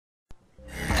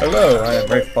Hello, I am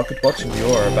Rafe Bucketwatch and you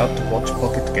are about to watch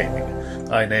Bucket Gaming.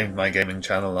 I named my gaming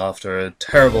channel after a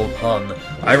terrible pun.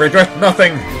 I regret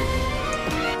nothing!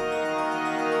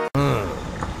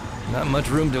 Not much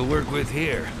room to work with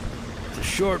here. It's a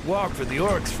short walk for the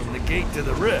orcs from the gate to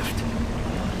the rift.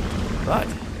 But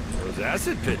those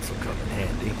acid pits will come in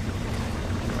handy.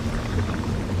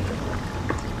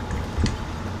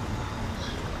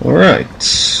 Alright,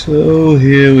 so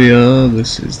here we are.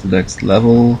 This is the next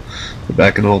level. We're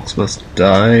back in Orcs Must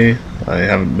Die. I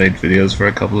haven't made videos for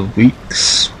a couple of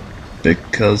weeks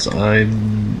because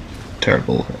I'm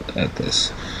terrible at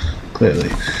this, clearly.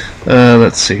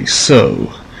 Let's see,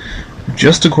 so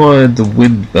just acquired the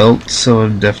wind belt, so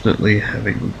I'm definitely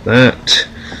having that.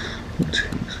 1, 2,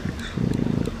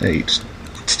 3, 4, 8,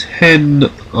 10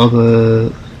 other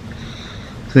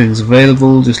things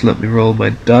available. Just let me roll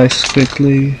my dice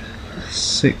quickly.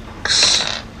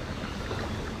 6,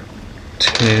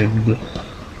 10,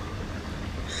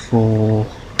 4,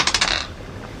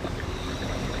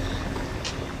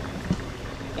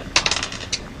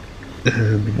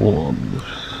 and 1.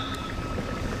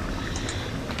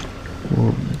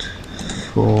 1,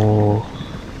 4,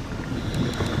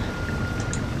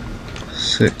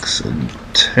 6, and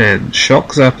 10. Shock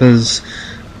zappers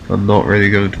are not really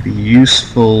going to be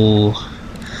useful.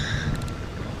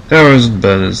 Arrows and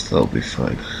burners, they'll be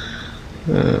fine.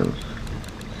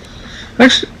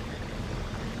 Actually,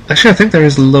 I think there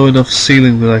is a low enough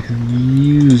ceiling that I can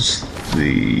use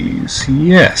these.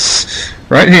 Yes,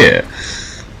 right here.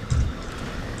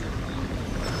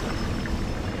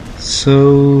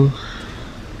 So,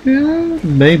 yeah,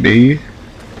 maybe.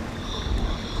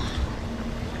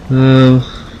 Hang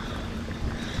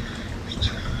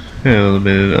on a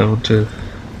minute, I want to...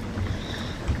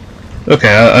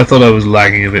 Okay, I thought I was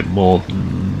lagging a bit more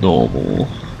than normal,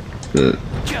 but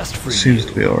it seems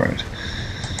to be alright.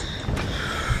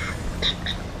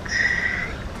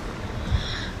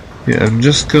 Yeah, I'm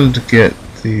just going to get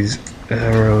these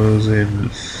arrows in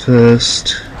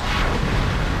first.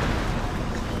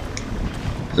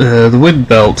 The wind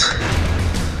belt,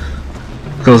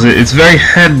 because it's very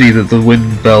handy that the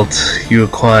wind belt you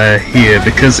acquire here,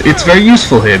 because it's very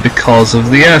useful here because of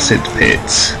the acid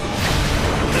pits.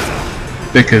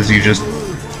 Because you just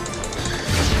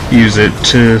use it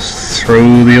to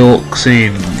throw the orcs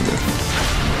in.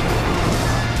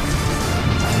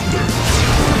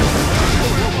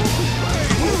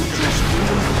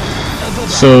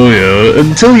 So, yeah,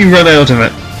 until you run out of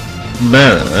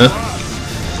mana,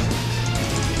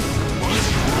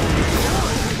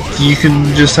 you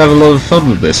can just have a lot of fun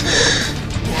with this.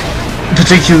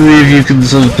 Particularly if you can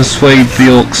sort of persuade the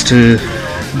orcs to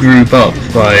group up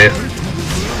by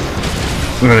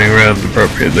running around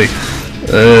appropriately.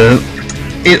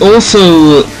 It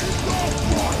also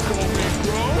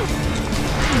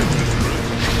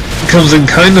comes in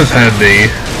kind of handy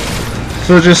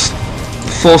for just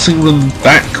forcing them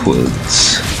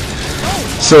backwards.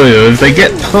 So, you know, if they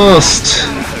get past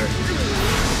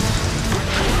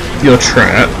your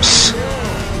traps,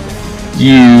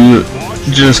 you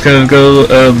just kind of go,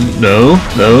 no,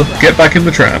 get back in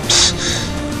the traps.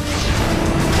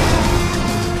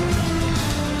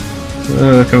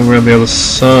 Coming around the other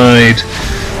side.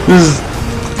 This is...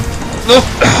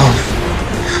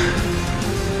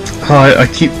 I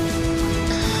keep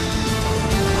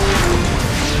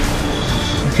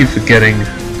forgetting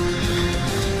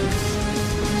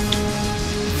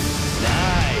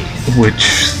which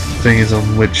thing is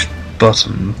on which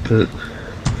button, but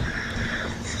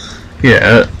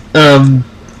yeah,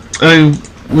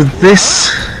 with this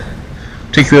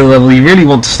particular level you really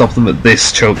want to stop them at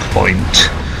this choke point,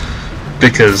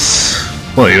 because,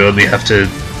 well, you only have to...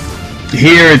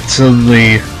 Here it's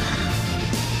only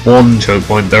one choke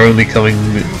point, they're only coming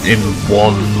in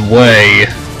one way,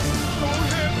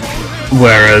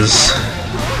 whereas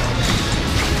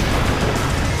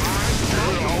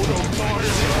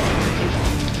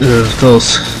of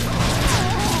course,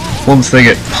 once they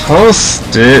get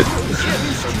past it,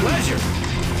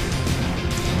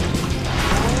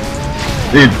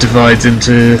 it divides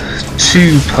into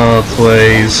two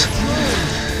pathways,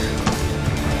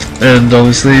 and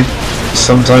obviously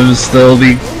sometimes they'll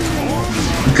be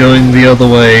going the other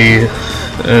way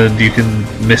and you can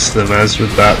miss them, as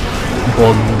with that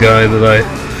one guy that I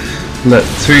let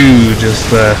through just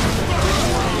there.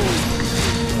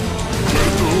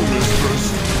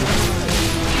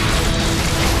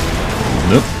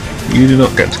 Nope, you do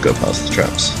not get to go past the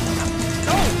traps.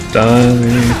 Die.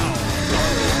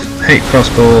 Hate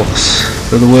crossbow orcs,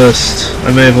 they're the worst.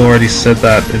 I may have already said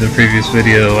that in a previous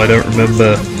video, I don't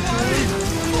remember.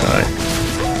 Die.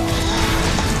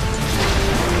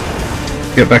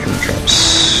 Get back in the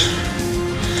traps.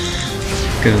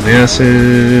 Get in the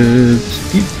acid.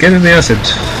 Get in the acid.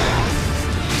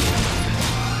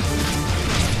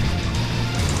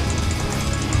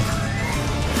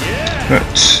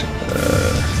 Right.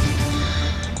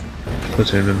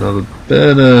 Put in another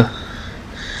burner.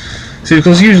 See,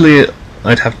 because usually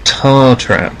I'd have tar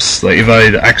traps. Like if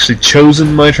I'd actually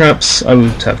chosen my traps, I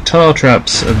would have tar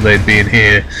traps, and they'd be in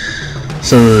here,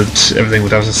 so that everything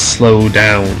would have to slow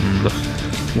down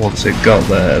once it got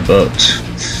there. But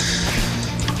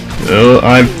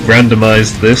I've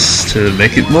randomised this to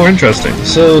make it more interesting.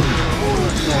 So,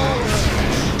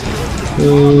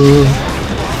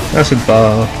 acid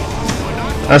bar.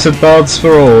 Acid baths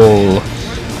for all.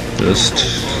 Just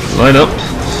line up.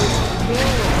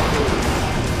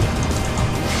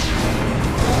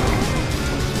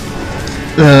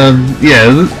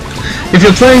 Yeah, if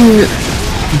you're playing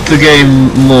the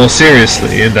game more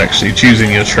seriously and actually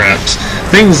choosing your traps,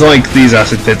 things like these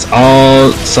acid pits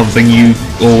are something you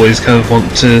always kind of want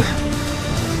to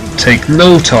take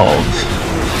note of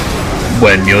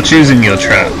when you're choosing your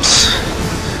traps.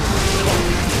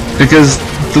 Because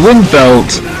the wind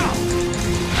belt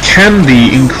can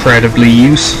be incredibly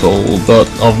useful, but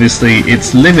obviously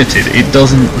it's limited. It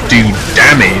doesn't do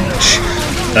damage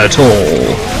at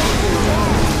all.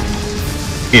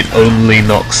 It only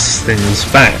knocks things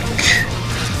back.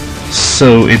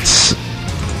 So it's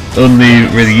only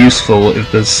really useful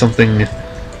if there's something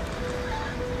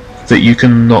that you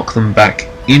can knock them back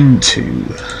into.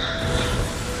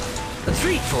 A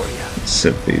treat for you. Let's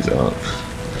set these up.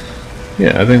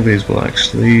 Yeah, I think these will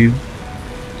actually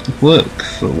work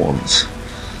for once.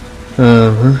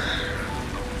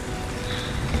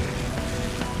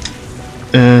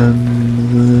 And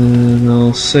then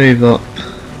I'll save up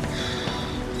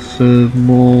for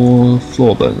more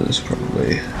floor burners,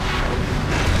 probably.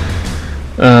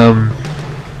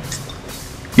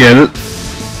 Yeah.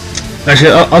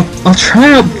 Actually, I'll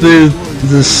try out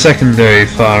the secondary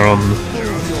fire on.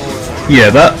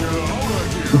 Yeah,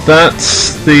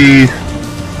 that's the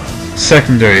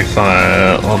secondary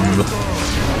fire on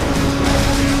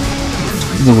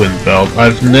the wind belt.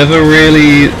 I've never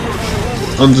really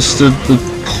understood the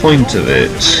point of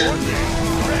it.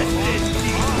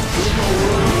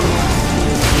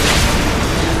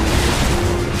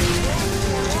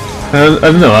 I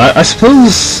don't know. I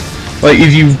suppose, like,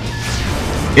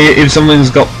 if something's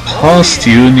got past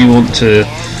you and you want to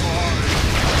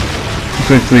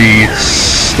quickly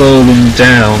slow them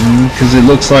down, because it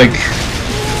looks like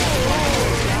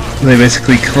they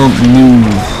basically can't move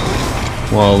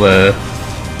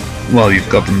while you've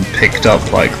got them picked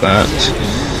up like that.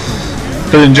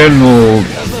 But in general,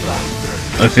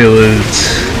 I feel it'd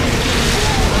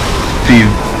be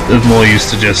of more use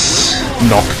to just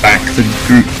knock back the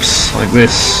groups like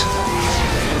this.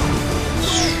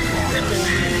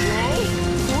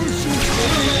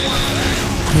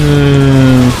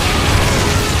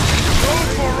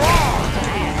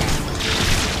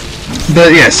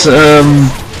 But yes,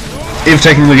 if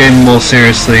taking the game more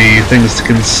seriously, things to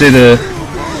consider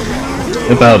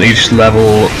about each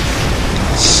level,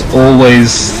 it's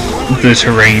always the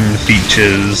terrain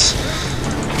features.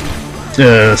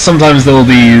 Sometimes there will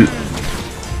be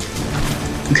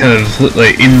kind of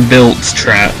like inbuilt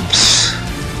traps,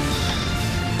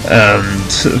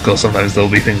 and of course sometimes there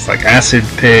will be things like acid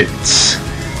pits,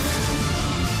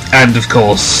 and of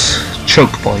course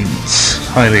choke points,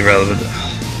 highly relevant.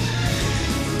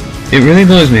 It really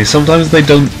annoys me, sometimes they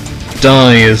don't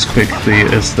die as quickly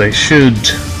as they should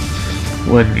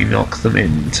when you knock them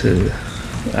into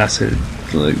acid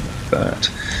like that.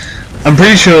 I'm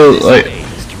pretty sure, like,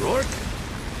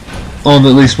 on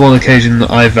at least one occasion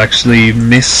I've actually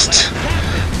missed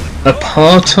a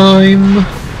par time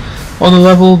on a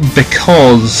level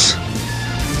because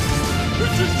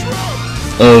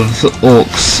of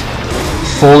orcs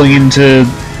falling into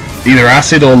either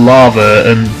acid or lava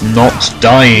and not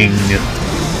dying.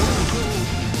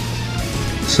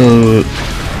 So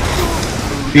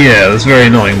yeah, that's very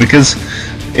annoying, because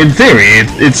in theory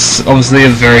it's obviously a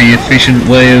very efficient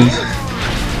way of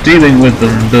dealing with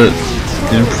them, but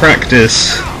in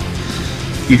practice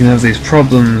you can have these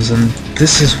problems, and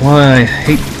this is why I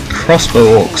hate crossbow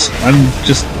orcs. I'm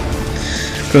just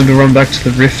going to run back to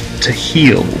the rift to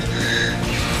heal.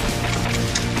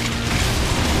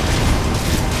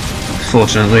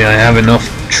 Fortunately, I have enough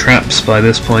traps by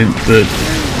this point that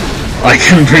I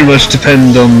can pretty much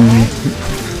depend on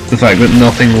the fact that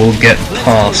nothing will get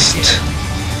past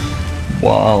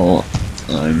while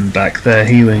I'm back there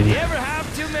healing.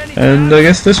 And I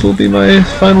guess this will be my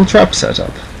final trap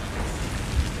setup.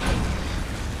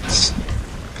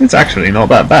 It's actually not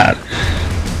that bad.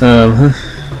 I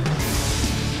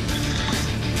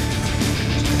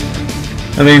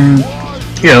mean,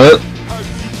 you know,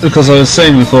 because I was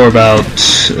saying before about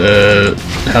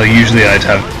how usually I'd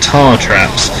have tar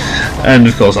traps, and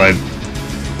of course I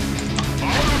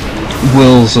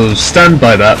will sort of stand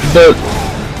by that, but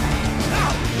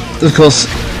of course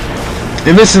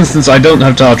in this instance I don't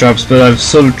have tar traps, but I've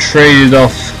sort of traded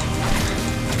off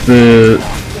the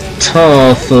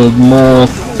tar for more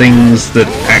things that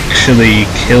actually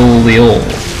kill the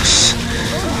orcs.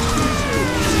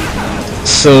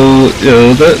 So, you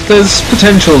know, there's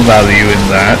potential value in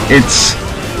that.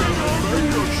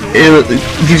 It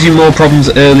gives you more problems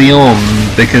early on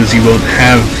because you won't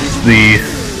have the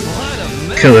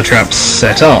killer traps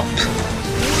set up.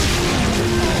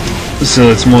 So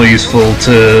it's more useful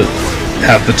to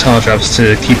have the tar traps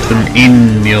to keep them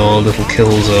in your little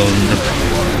kill zone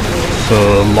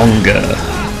for longer.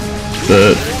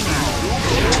 But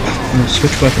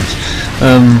switch weapons.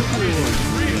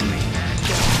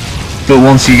 But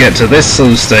once you get to this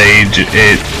sort of stage,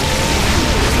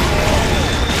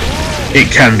 it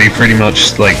can be pretty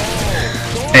much like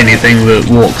anything that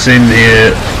walks in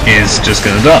here is just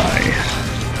going to die.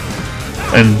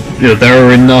 And you know, there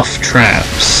are enough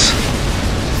traps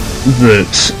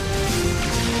that,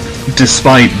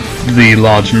 despite the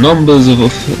large numbers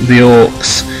of the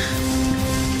orcs,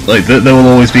 like there will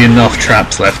always be enough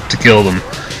traps left to kill them.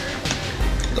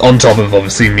 On top of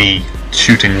obviously me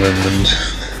shooting them and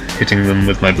hitting them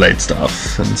with my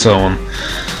Bladestaff and so on.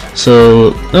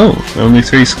 So, oh, only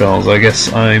 3 skulls. I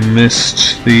guess I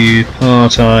missed the par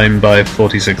time by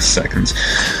 46 seconds.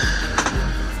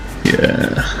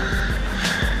 Yeah.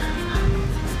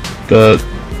 But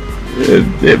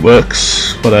it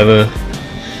works, whatever.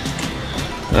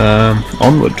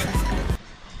 Onward.